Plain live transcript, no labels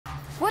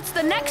what's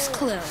the next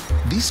clue?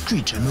 This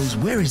creature knows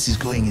where it is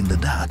going in the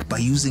dark by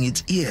using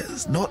its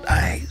ears, not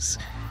eyes,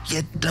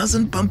 yet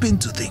doesn't bump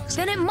into things.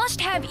 Then it must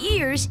have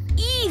ears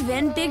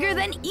even bigger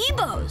than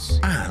Ebo's.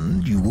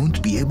 And you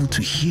won't be able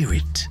to hear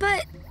it.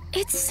 But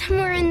it's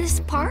somewhere in this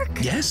park?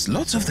 Yes,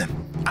 lots of them.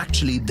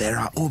 Actually, there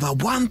are over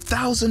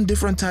 1,000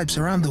 different types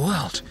around the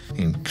world,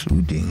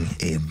 including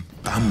a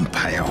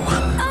vampire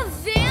one. A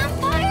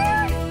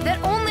vampire?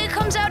 That only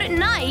comes out at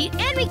night.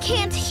 And we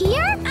can't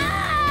hear?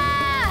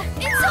 Ah!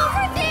 It's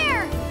over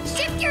there!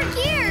 Shift your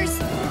gears!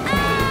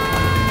 Ah!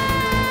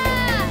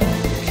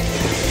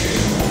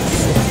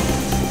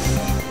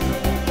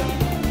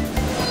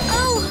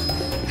 Oh,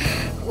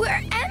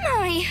 where am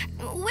I?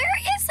 Where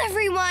is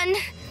everyone?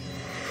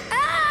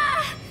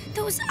 Ah!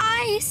 Those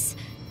eyes.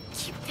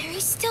 Keep very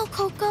still,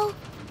 Koko,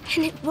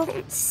 and it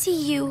won't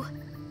see you.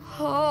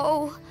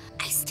 Oh,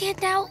 I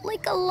stand out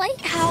like a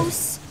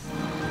lighthouse.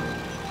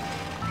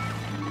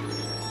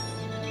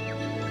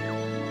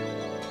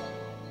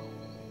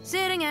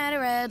 Sitting at a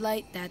red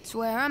light, that's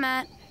where I'm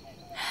at.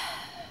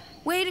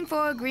 Waiting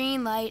for a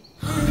green light.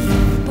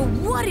 But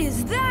what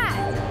is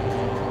that?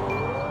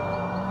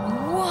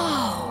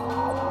 Whoa!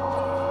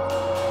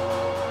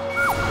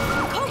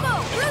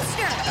 Koko!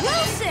 Brewster!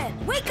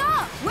 Wilson! Wake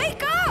up!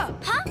 Wake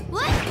up! Huh?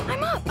 What?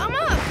 I'm up! I'm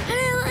up!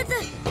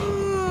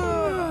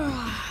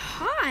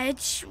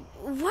 Hutch,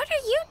 what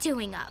are you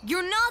doing up?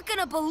 You're not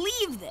gonna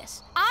believe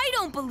this. I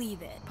don't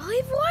believe it.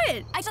 Believe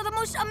what? I saw the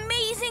most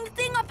amazing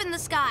thing up in the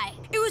sky.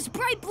 It was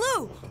bright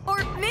blue,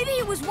 or maybe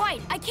it was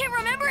white. I can't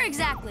remember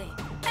exactly.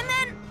 And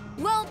then,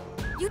 well,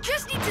 you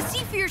just need to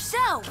see for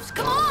yourselves.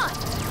 Come on!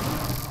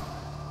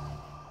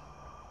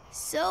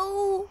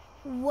 So,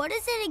 what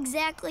is it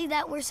exactly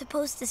that we're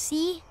supposed to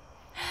see?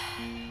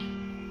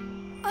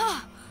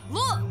 Ah,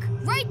 look,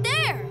 right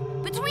there,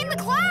 between the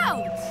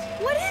clouds.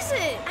 What is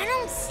it? I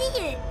don't see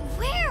it.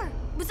 Where?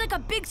 It was like a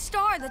big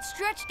star that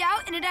stretched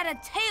out and it had a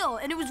tail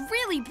and it was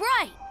really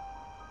bright.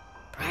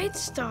 Bright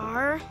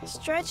star,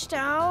 stretched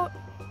out.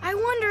 I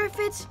wonder if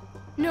it's...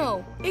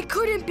 No, it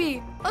couldn't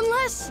be,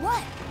 unless...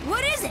 What?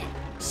 What is it?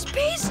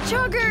 Space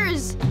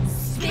Chuggers!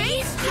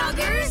 Space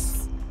Chuggers?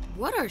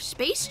 What are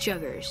Space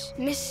Chuggers?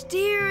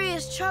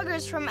 Mysterious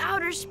Chuggers from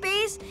outer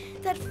space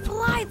that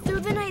fly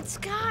through the night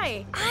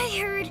sky. I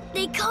heard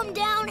they come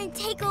down and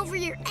take over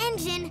your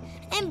engine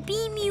and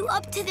beam you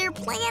up to their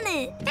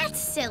planet. That's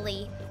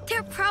silly.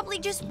 They're probably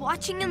just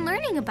watching and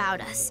learning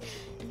about us.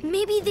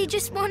 Maybe they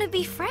just want to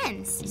be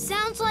friends.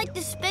 Sounds like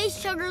the Space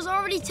Chuggers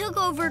already took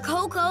over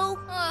Koko.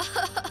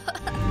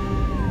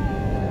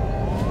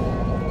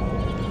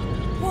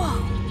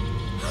 Whoa.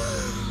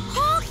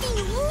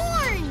 Honking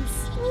horns!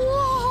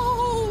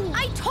 Whoa!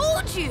 I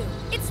told you!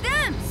 It's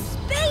them!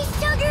 Space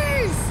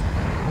Chuggers!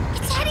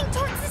 It's heading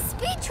towards the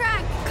speed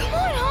track. Come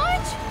on,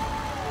 Hodge!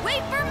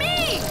 Wait for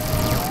me!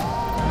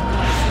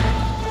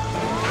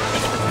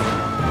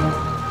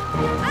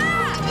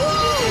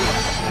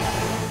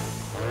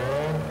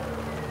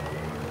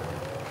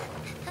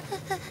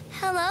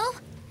 Hello,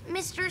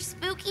 Mr.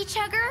 Spooky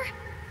Chugger?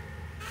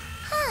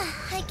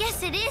 I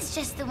guess it is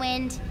just the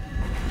wind.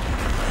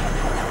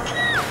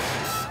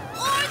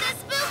 Or the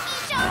Spooky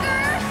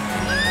Chugger!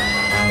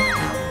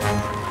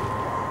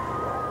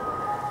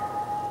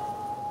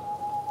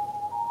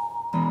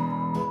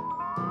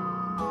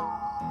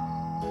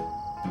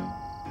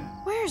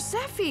 Where's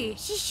Zeffie?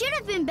 She should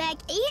have been back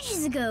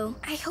ages ago.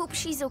 I hope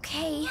she's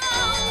okay.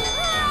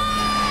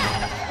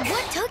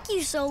 What took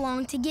you so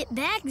long to get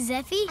back,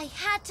 Zeffie? I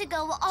had to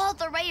go all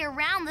the way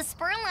around the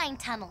Spurline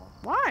tunnel.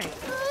 Why?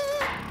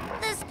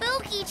 The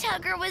Spooky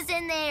Chugger was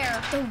in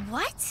there. The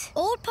what?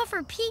 Old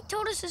Puffer Pete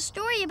told us a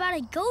story about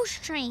a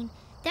ghost train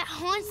that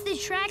haunts the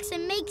tracks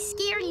and makes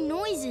scary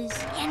noises.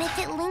 And if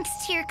it links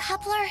to your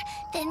coupler,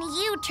 then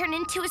you turn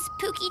into a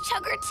Spooky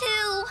Chugger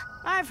too.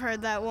 I've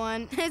heard that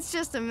one. It's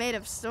just a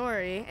made-up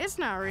story. It's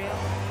not real.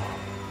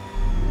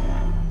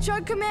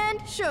 Chug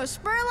command, show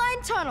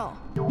Spurline tunnel.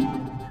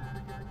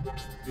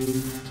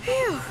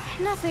 Phew,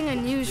 nothing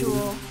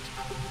unusual.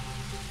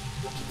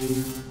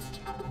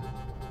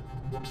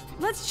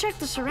 Let's check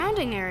the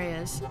surrounding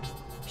areas.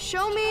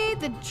 Show me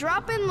the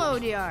drop-in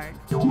load yard.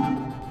 The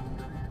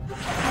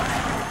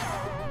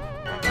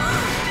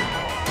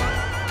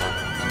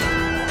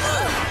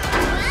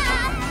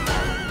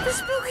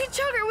Spooky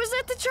Chugger was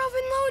at the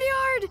drop-in load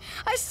yard.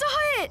 I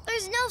saw it.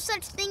 There's no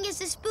such thing as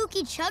a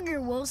Spooky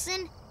Chugger,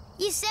 Wilson.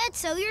 You said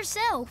so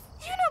yourself.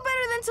 You know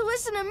better than to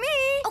listen to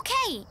me.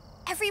 Okay,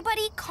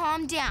 everybody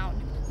calm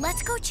down.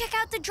 Let's go check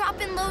out the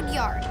drop-in load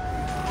yard.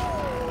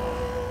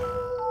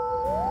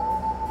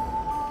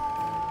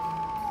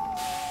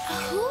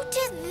 Who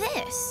did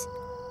this?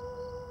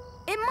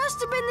 It must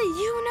have been the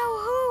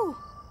you-know-who.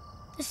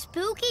 The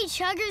Spooky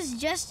Chugger's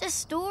just a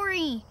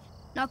story.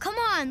 Now come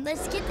on,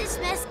 let's get this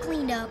mess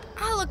cleaned up.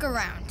 I'll look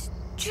around,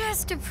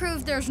 just to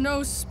prove there's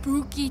no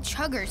Spooky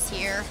Chuggers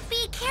here.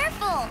 Be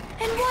careful!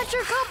 And watch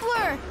your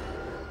coupler.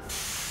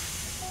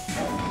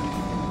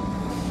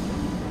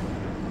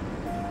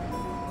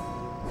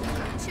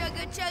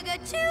 Chugga chugga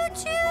choo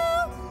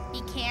choo!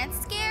 You can't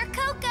scare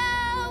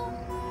Koko!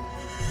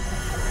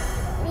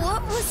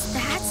 was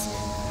that?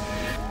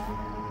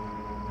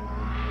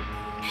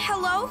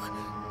 Hello?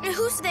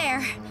 Who's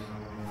there?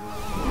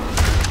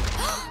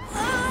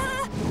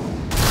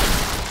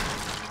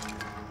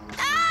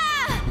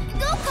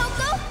 Go,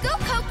 Koko! Go,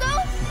 Koko!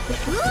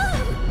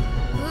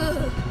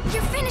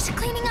 You're finished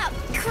cleaning up.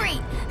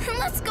 Great.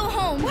 Let's go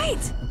home.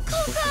 Wait!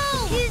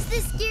 Koko! Who's the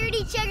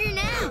scaredy chugger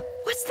now?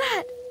 What's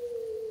that?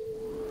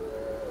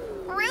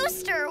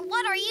 Brewster,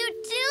 what are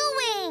you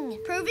doing?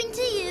 Proving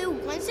to you,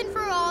 once and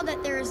for all,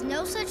 that there is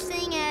no such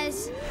thing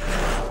as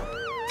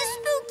the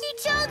spooky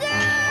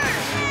chugger!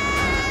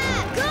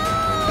 Go!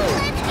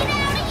 Let's get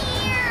out of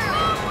here!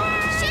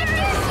 Shift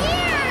your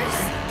gears!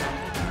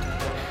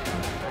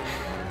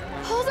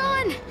 Hold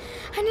on!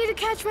 I need to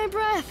catch my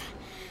breath.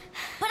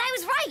 But I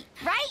was right,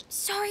 right?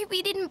 Sorry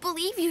we didn't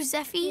believe you,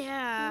 Zeffie.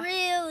 Yeah.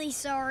 Really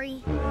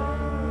sorry.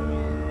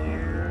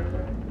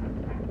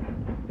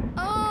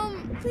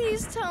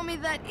 Please tell me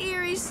that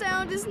eerie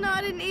sound is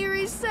not an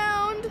eerie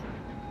sound.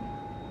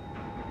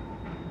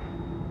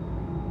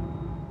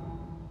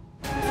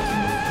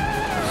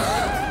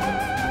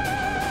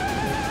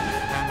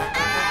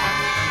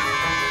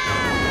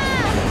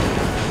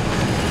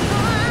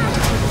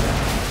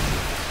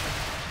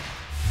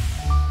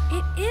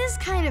 It is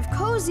kind of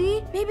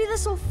cozy. Maybe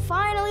this will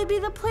finally be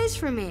the place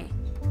for me.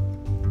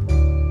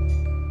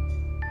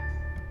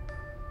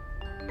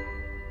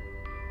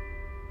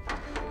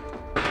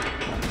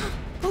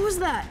 What was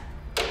that?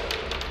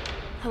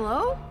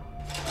 Hello?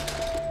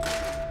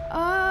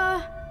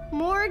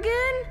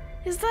 Morgan?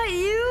 Is that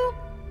you?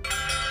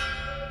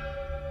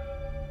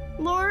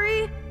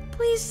 Lori,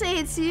 please say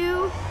it's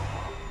you.